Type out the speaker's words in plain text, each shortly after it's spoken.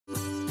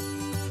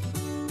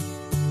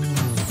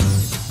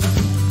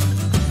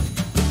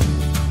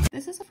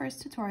This is the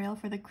first tutorial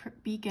for the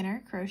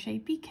beginner crochet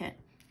bee kit.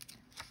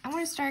 I'm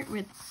going to start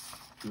with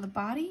the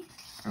body,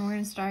 and we're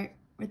going to start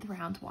with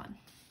round 1.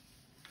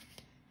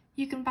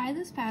 You can buy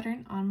this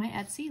pattern on my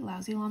Etsy,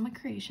 Lousy Llama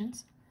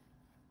Creations,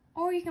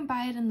 or you can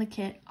buy it in the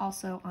kit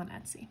also on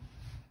Etsy.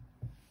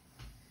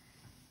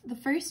 The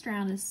first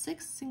round is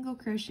 6 single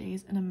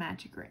crochets and a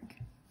magic ring.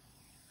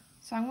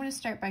 So I'm going to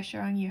start by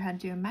showing you how to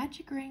do a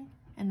magic ring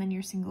and then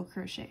your single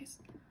crochets.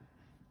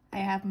 I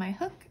have my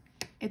hook.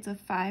 It's a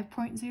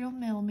 5.0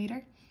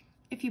 millimeter.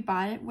 If you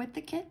bought it with the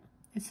kit,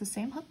 it's the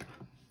same hook,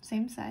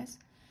 same size,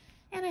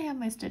 and I have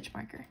my stitch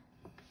marker.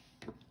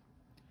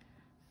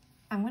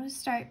 I'm going to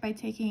start by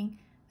taking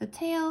the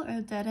tail or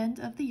the dead end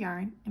of the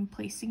yarn and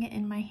placing it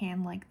in my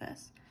hand like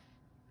this.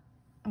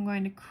 I'm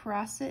going to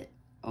cross it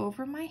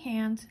over my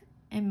hand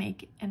and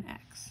make an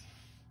X.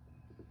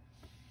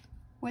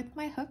 With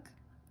my hook,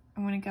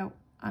 I'm going to go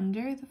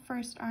under the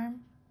first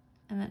arm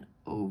and then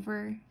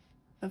over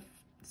the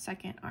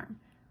second arm.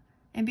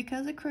 And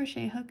because a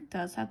crochet hook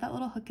does have that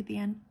little hook at the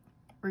end,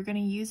 we're going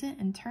to use it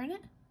and turn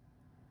it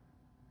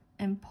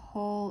and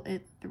pull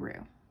it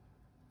through.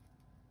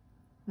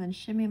 Then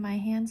shimmy my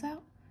hands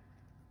out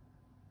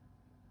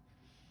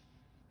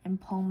and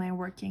pull my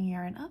working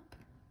yarn up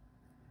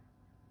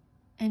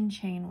and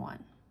chain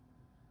 1.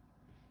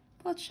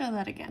 Let's show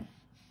that again.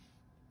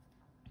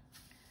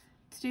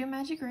 To do a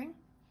magic ring,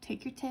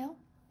 take your tail,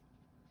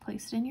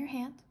 place it in your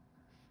hand,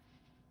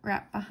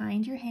 wrap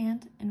behind your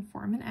hand and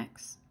form an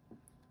X.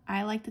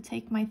 I like to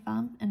take my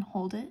thumb and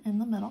hold it in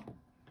the middle.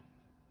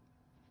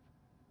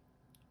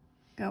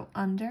 Go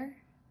under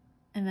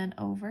and then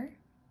over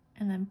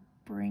and then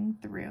bring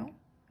through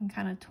and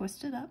kind of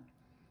twist it up.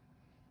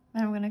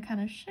 Then I'm going to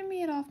kind of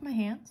shimmy it off my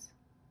hands.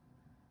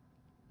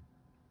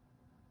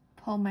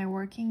 Pull my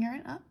working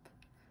yarn up.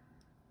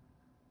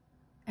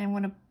 And I'm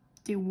going to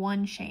do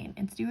 1 chain.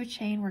 And to do a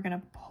chain, we're going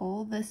to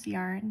pull this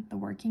yarn, the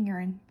working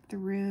yarn,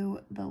 through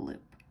the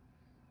loop.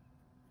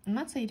 And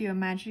that's how you do a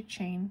magic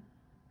chain.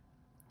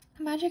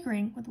 A magic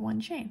ring with 1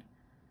 chain.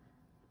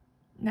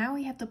 Now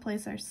we have to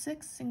place our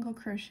 6 single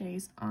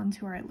crochets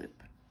onto our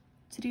loop.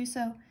 To do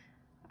so,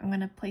 I'm going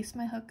to place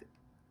my hook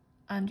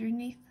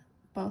underneath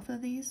both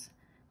of these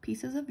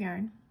pieces of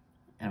yarn,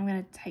 and I'm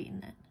going to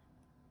tighten it.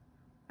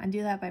 I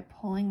do that by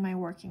pulling my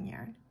working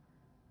yarn.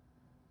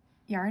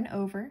 Yarn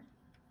over,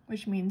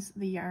 which means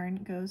the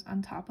yarn goes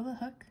on top of the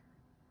hook,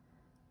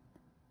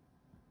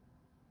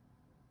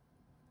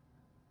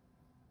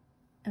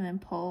 and then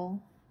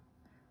pull,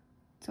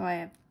 so I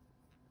have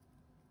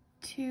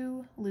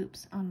 2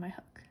 loops on my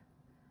hook.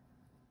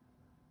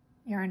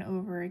 Yarn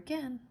over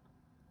again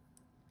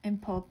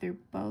and pull through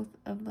both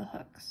of the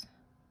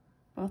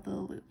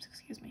loops,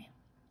 excuse me.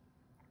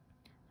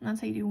 And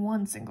that's how you do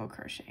 1 single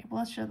crochet.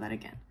 Well, let's show that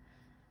again.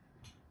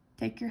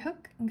 Take your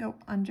hook and go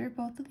under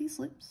both of these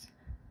loops,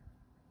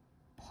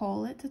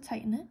 pull it to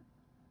tighten it,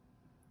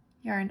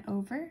 yarn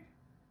over,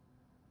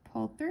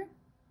 pull through,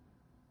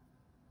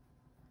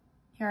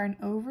 yarn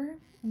over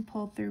and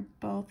pull through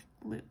both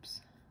loops.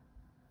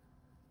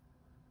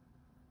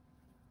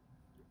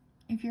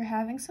 If you're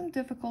having some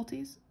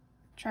difficulties,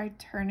 try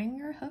turning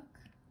your hook.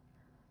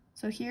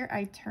 So here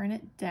I turn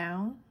it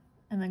down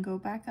and then go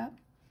back up.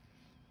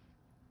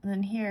 And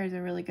then here is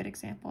a really good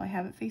example. I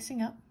have it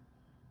facing up.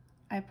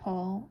 I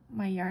pull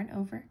my yarn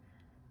over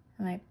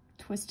and I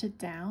twist it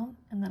down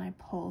and then I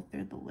pull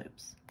through the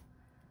loops.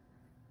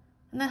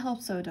 And that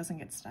helps so it doesn't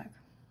get stuck.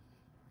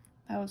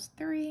 That was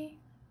 3.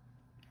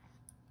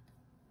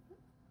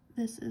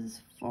 This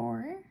is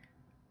 4.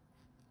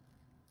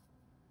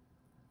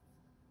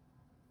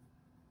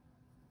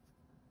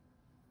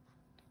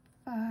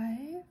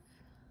 5.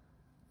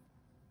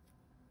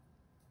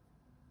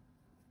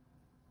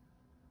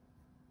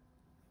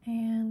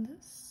 And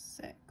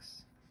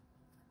 6.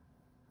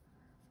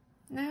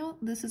 Now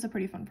this is a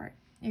pretty fun part.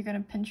 You're going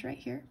to pinch right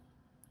here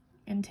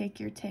and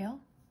take your tail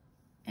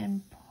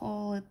and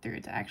pull it through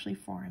to actually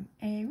form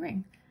a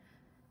ring.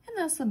 And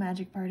that's the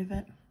magic part of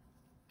it.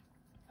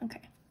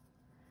 Okay.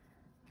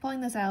 Pulling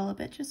this out a little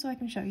bit just so I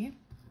can show you.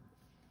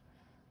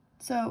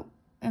 So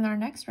in our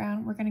next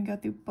round, we're going to go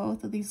through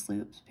both of these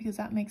loops because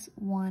that makes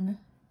 1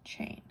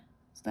 chain.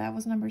 So that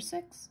was number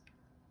 6,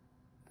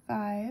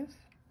 5,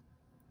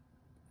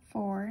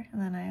 4, and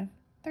then I have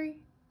 3,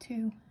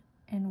 2,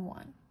 and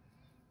 1.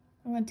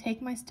 I'm going to take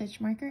my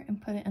stitch marker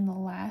and put it in the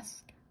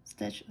last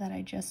stitch that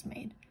I just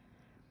made.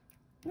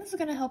 And this is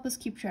going to help us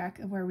keep track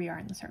of where we are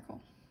in the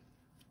circle.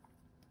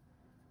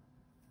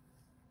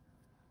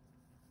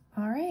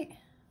 All right,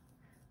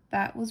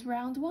 that was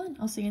round 1.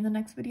 I'll see you in the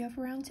next video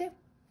for round 2.